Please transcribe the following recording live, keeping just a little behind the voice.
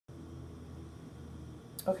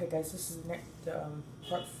Okay, guys, this is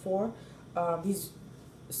part 4. These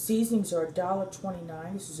seasonings are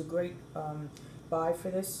 $1.29. This is a great buy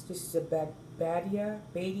for this. This is a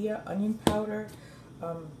Badia onion powder,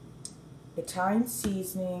 um, Italian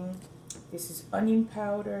seasoning. This is onion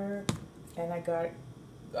powder, and I got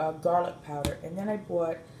garlic powder. And then I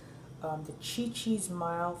bought the Chi-Chi's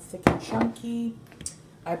Mild Thick and Chunky.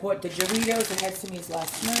 I bought the Doritos. I had some of these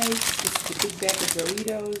last night. This is a big bag of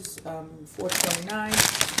Doritos,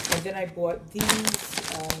 $4.29. And then I bought these.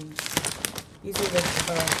 These are the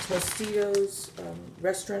Tostitos,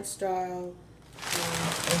 restaurant style.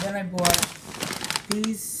 And then I bought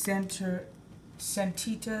these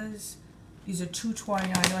Santitas. These are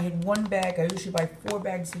 $2.29. I only had one bag. I usually buy 4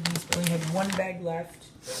 bags of these, but I only had one bag left.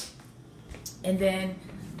 And then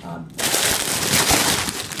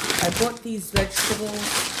I bought these vegetables,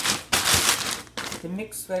 the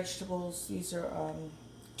mixed vegetables. These are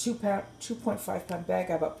 2.5 pound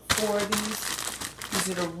bag. I bought 4 of these. These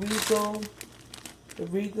are the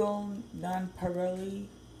Regal Non-Pirelli.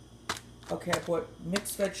 Okay, I bought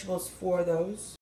mixed vegetables, 4 of those.